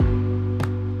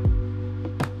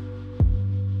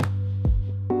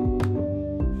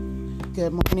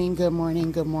Good morning, good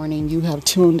morning, good morning. You have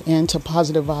tuned in to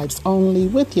Positive Vibes Only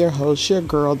with your host, your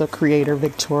girl, the creator,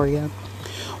 Victoria.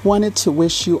 Wanted to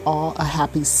wish you all a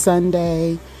happy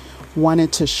Sunday.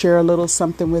 Wanted to share a little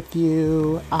something with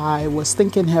you. I was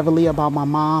thinking heavily about my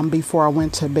mom before I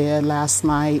went to bed last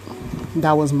night.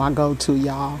 That was my go-to,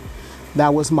 y'all.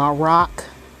 That was my rock.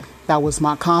 That was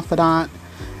my confidant.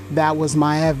 That was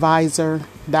my advisor.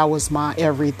 That was my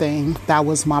everything. That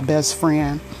was my best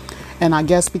friend. And I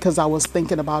guess because I was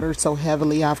thinking about her so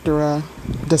heavily after a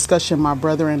discussion my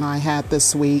brother and I had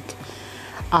this week,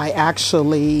 I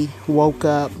actually woke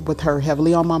up with her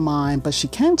heavily on my mind. But she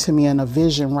came to me in a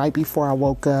vision right before I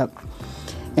woke up.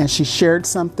 And she shared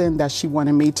something that she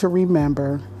wanted me to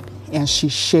remember. And she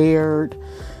shared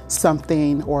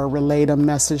something or relayed a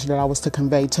message that I was to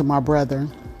convey to my brother.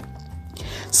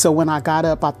 So when I got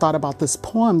up, I thought about this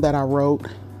poem that I wrote.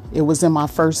 It was in my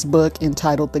first book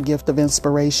entitled The Gift of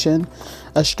Inspiration,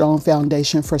 A Strong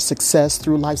Foundation for Success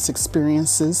Through Life's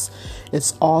Experiences.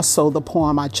 It's also the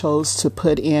poem I chose to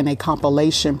put in a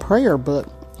compilation prayer book,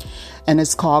 and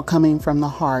it's called Coming from the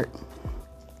Heart.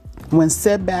 When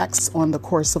setbacks on the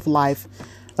course of life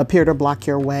appear to block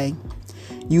your way,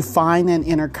 you find an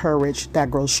inner courage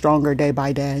that grows stronger day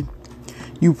by day.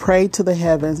 You pray to the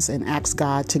heavens and ask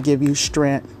God to give you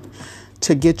strength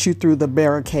to get you through the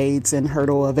barricades and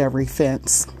hurdle of every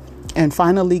fence. And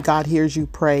finally, God hears you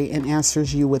pray and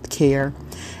answers you with care.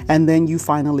 And then you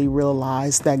finally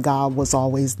realize that God was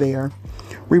always there.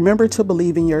 Remember to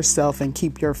believe in yourself and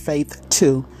keep your faith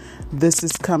too. This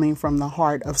is coming from the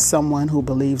heart of someone who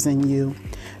believes in you.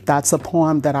 That's a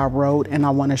poem that I wrote and I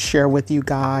want to share with you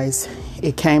guys.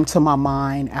 It came to my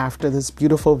mind after this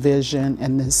beautiful vision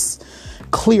and this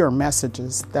clear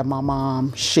messages that my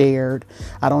mom shared.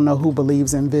 I don't know who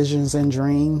believes in visions and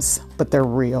dreams, but they're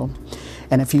real.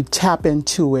 And if you tap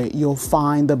into it, you'll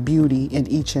find the beauty in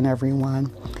each and every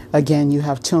one. Again, you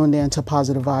have tuned in to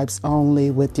Positive Vibes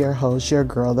Only with your host, your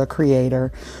girl, the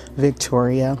creator,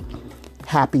 Victoria.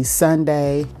 Happy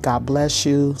Sunday. God bless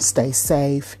you. Stay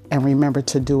safe. And remember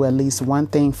to do at least one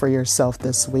thing for yourself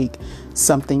this week.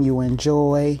 Something you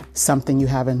enjoy, something you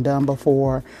haven't done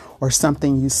before, or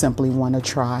something you simply want to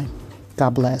try.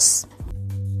 God bless.